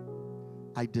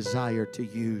 I desire to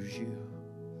use you.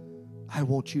 I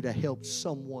want you to help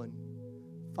someone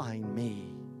find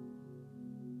me.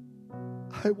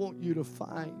 I want you to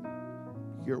find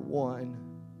your one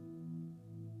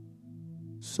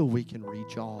so we can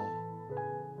reach all.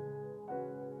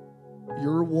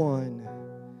 Your one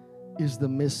is the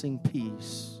missing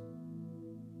piece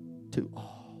to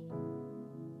all.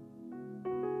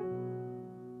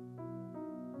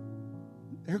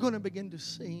 They're going to begin to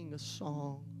sing a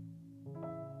song.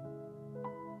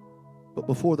 But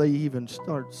before they even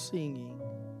start singing,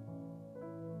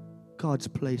 God's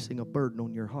placing a burden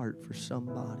on your heart for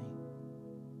somebody.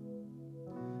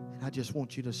 And I just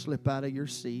want you to slip out of your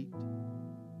seat.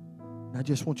 And I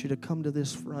just want you to come to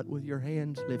this front with your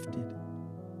hands lifted.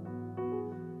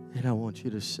 And I want you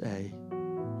to say,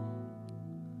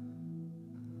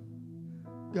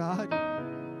 God,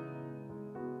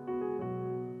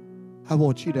 I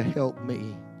want you to help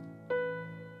me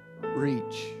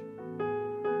reach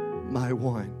my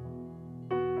one.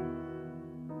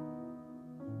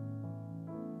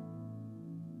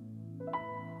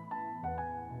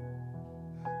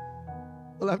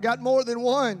 Well, I've got more than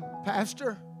one,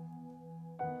 Pastor.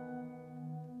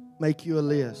 Make you a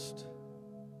list.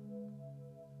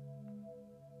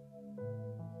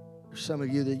 There's some of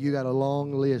you that you got a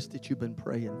long list that you've been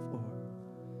praying for.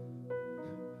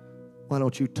 Why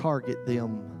don't you target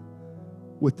them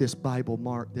with this Bible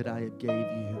mark that I gave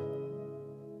you?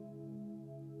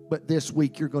 But this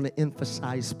week you're going to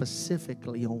emphasize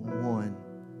specifically on one.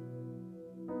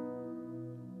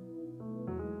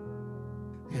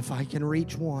 If I can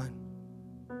reach one,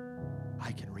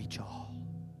 I can reach all.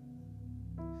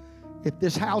 If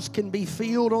this house can be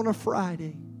filled on a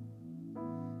Friday,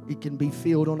 it can be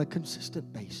filled on a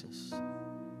consistent basis.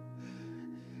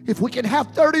 If we can have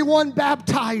 31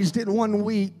 baptized in 1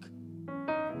 week,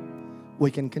 we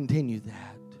can continue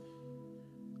that.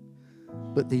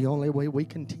 But the only way we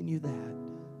continue that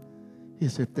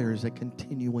is if there is a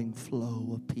continuing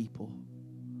flow of people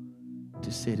to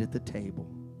sit at the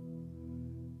table,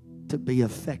 to be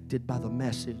affected by the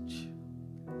message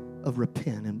of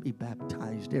repent and be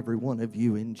baptized, every one of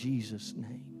you, in Jesus'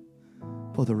 name,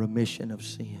 for the remission of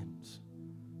sins,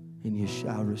 and you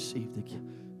shall receive the gift.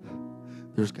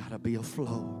 There's got to be a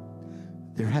flow.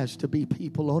 There has to be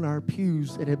people on our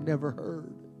pews that have never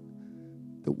heard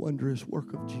the wondrous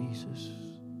work of Jesus.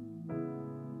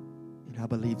 And I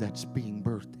believe that's being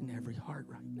birthed in every heart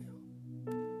right now.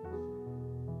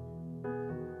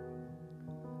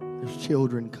 There's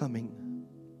children coming.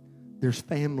 There's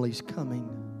families coming.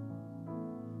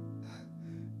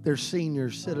 There's senior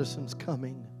citizens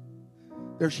coming.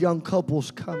 There's young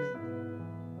couples coming.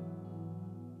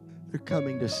 They're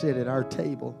coming to sit at our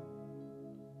table.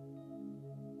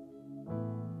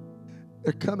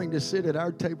 They're coming to sit at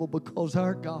our table because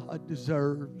our God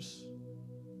deserves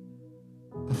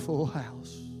a full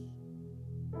house.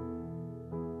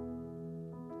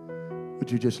 Would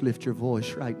you just lift your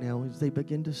voice right now as they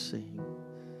begin to sing?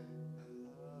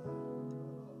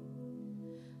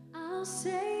 I'll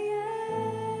say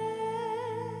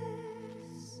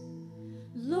yes,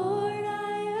 Lord,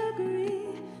 I agree.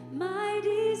 My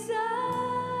desire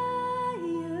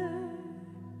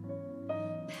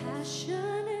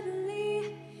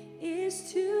passionately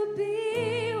is to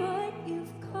be what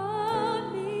you've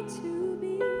called me to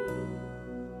be.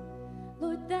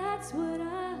 Lord, that's what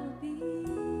I'll be.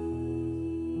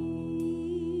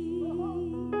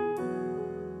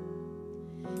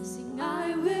 Sing,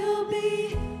 I will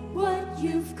be what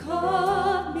you've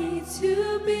called me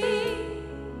to be.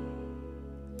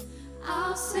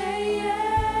 I'll say yes,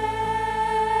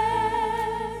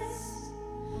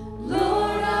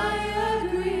 Lord, I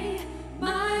agree.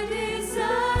 My desire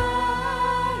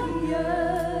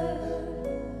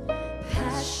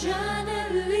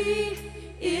passionately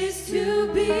is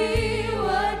to be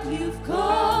what you've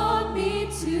called me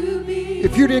to be.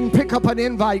 If you didn't pick up an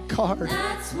invite card,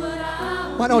 That's what I'll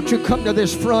why don't you come to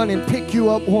this front and pick you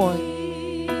up one?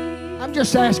 I'm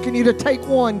just asking you to take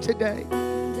one today.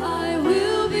 I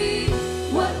will be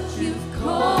what you've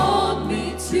called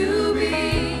me to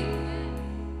be.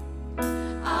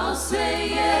 I'll say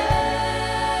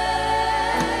yes,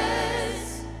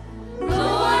 Lord,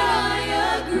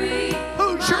 I agree.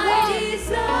 Who's your My one?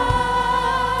 desire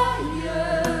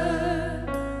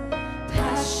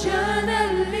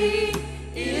passionately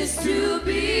is to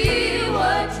be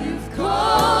what you've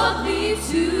called me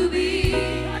to be.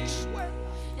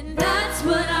 And that's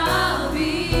what I'll be.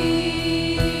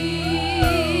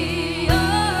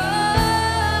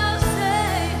 Oh,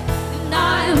 say, and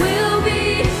I will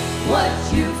be what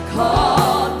you've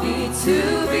called me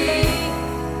to be.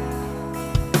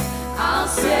 I'll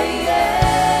say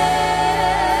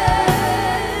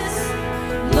yes,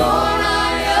 Lord,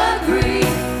 I agree.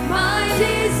 My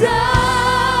desire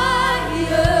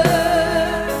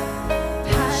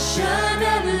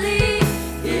passionately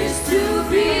is to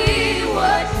be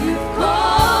what you've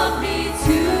called me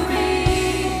to be.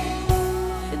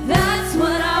 That's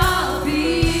what I'll be.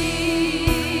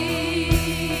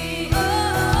 Oh,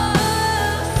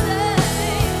 say,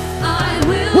 I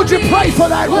will Would you be pray for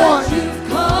that what one? you've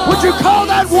called Would you call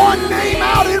that me one to name be.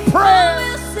 out in prayer?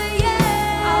 I'll say yes.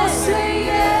 I'll say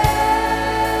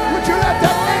yes. Would you let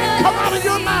that name come out of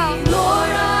your mouth? Lord,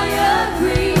 I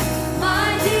agree.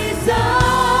 My desire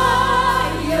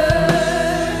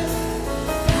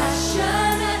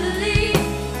passionately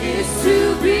is to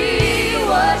be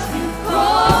what you've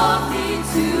called me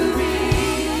to be.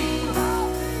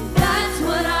 That's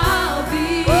what I'll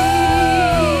be. Oh,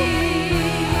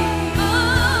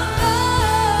 Lord,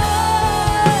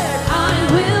 I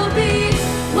will be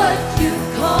what you've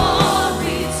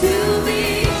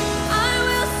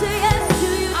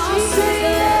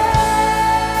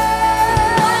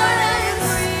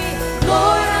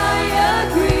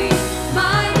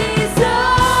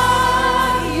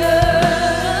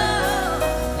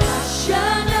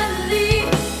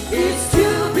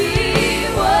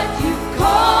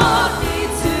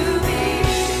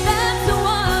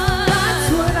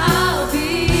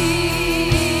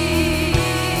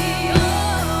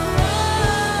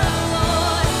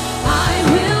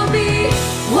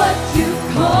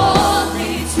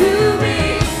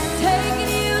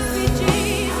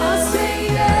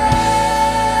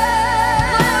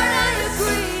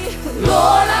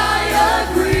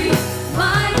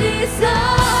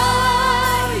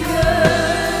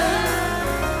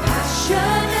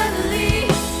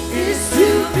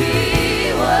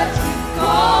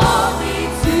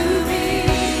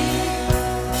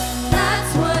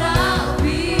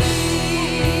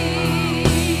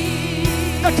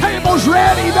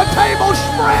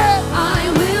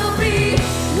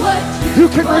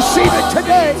can receive it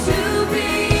today. To be,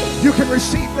 You can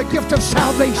receive the gift of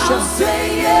salvation. I'll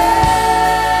say yes.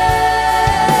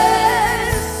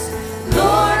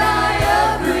 Lord,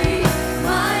 I agree.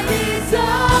 My desire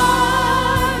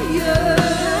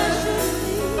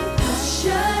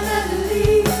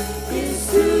passionately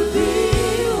is to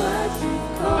be what you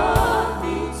call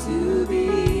me to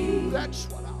be. That's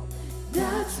what I'll do.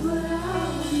 That's what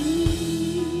I'll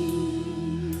be.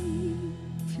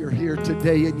 If you're here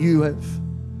today and you have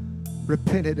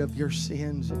repented of your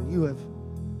sins and you have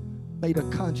made a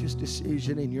conscious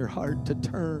decision in your heart to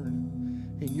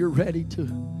turn, and you're ready to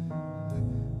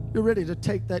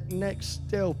take that next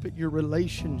step in your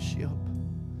relationship,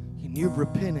 and you've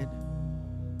repented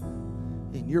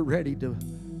and you're ready to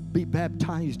be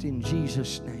baptized in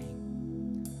Jesus'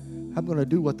 name, I'm going to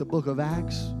do what the book of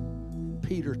Acts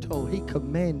Peter told. He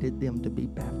commanded them to be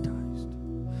baptized.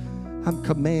 I'm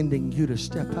commanding you to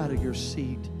step out of your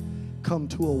seat, come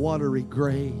to a watery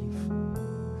grave,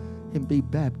 and be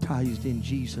baptized in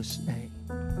Jesus' name.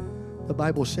 The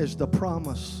Bible says the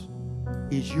promise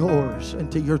is yours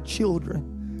and to your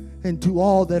children and to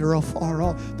all that are afar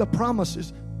off. The promise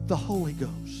is the Holy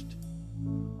Ghost.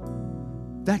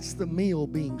 That's the meal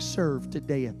being served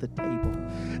today at the table.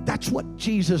 That's what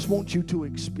Jesus wants you to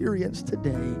experience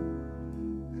today.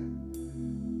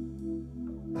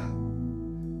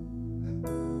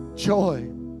 Joy,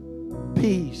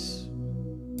 peace,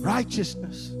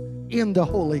 righteousness in the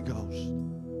Holy Ghost.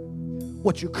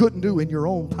 What you couldn't do in your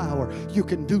own power, you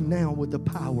can do now with the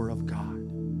power of God.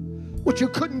 What you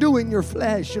couldn't do in your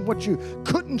flesh and what you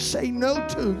couldn't say no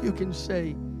to, you can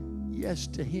say yes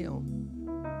to Him.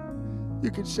 You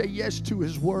can say yes to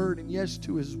His word and yes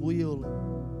to His will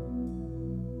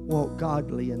and walk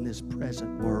godly in this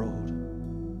present world.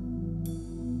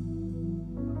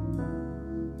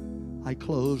 I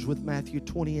close with Matthew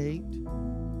 28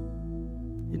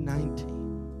 and 19.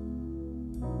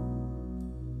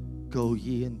 Go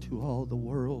ye into all the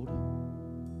world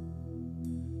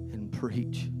and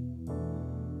preach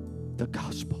the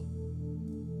gospel.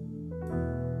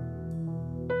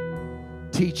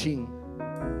 Teaching,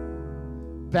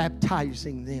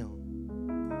 baptizing them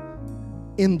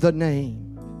in the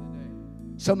name.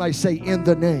 Somebody say, in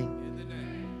the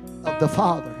name of the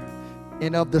Father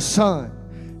and of the Son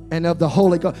and of the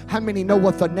Holy Ghost. How many know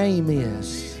what the name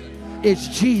is? It's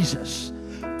Jesus.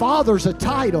 Father's a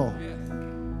title.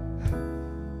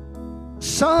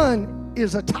 Son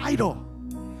is a title.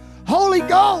 Holy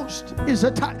Ghost is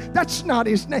a title. That's not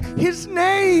His name. His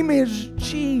name is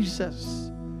Jesus.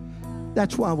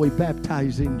 That's why we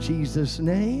baptize in Jesus'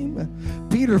 name.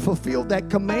 Peter fulfilled that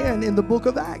command in the book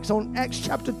of Acts. On Acts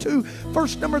chapter 2,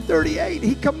 verse number 38,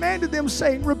 he commanded them,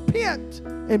 saying, repent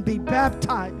and be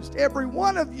baptized, every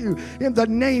one of you, in the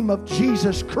name of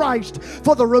Jesus Christ,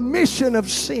 for the remission of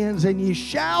sins, and ye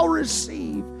shall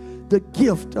receive the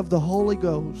gift of the Holy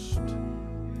Ghost.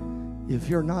 If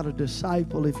you're not a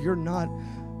disciple, if you're not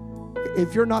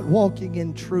walking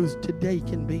in truth, today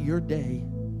can be your day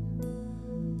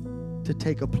to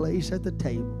take a place at the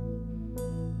table.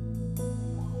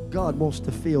 God wants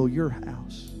to fill your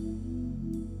house.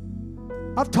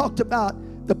 I've talked about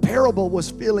the parable was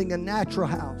filling a natural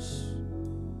house.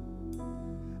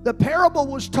 The parable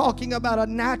was talking about a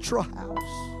natural house.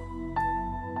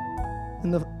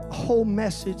 And the whole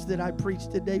message that I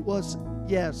preached today was,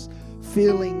 yes,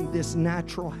 filling this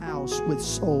natural house with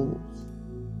souls.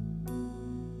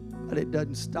 But it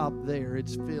doesn't stop there.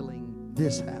 It's filling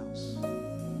this house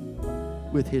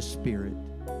with His Spirit.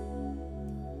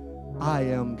 I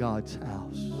am God's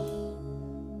house.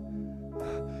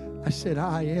 I said,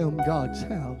 I am God's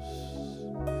house.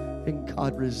 And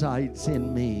God resides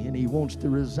in me, and He wants to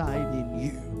reside in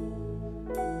you.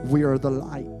 We are the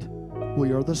light.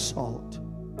 We are the salt.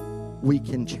 We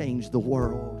can change the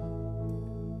world.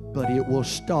 But it will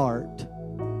start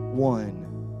one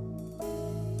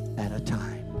at a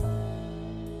time.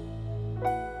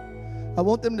 I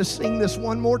want them to sing this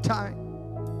one more time.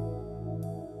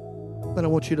 But I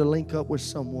want you to link up with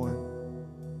someone.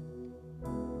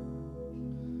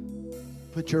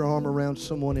 Put your arm around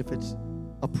someone if it's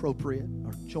appropriate,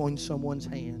 or join someone's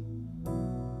hand.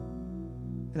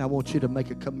 And I want you to make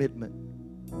a commitment.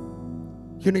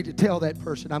 You need to tell that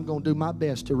person, I'm going to do my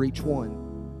best to reach one.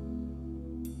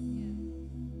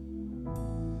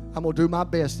 I'm going to do my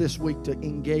best this week to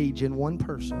engage in one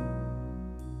person.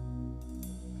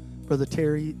 Brother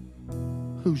Terry,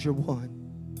 who's your one?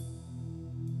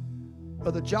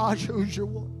 Brother Josh, who's your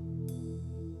one?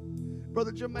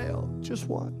 Brother Jamel, just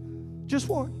one. Just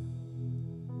one.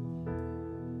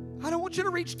 I don't want you to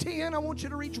reach 10. I want you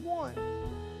to reach one.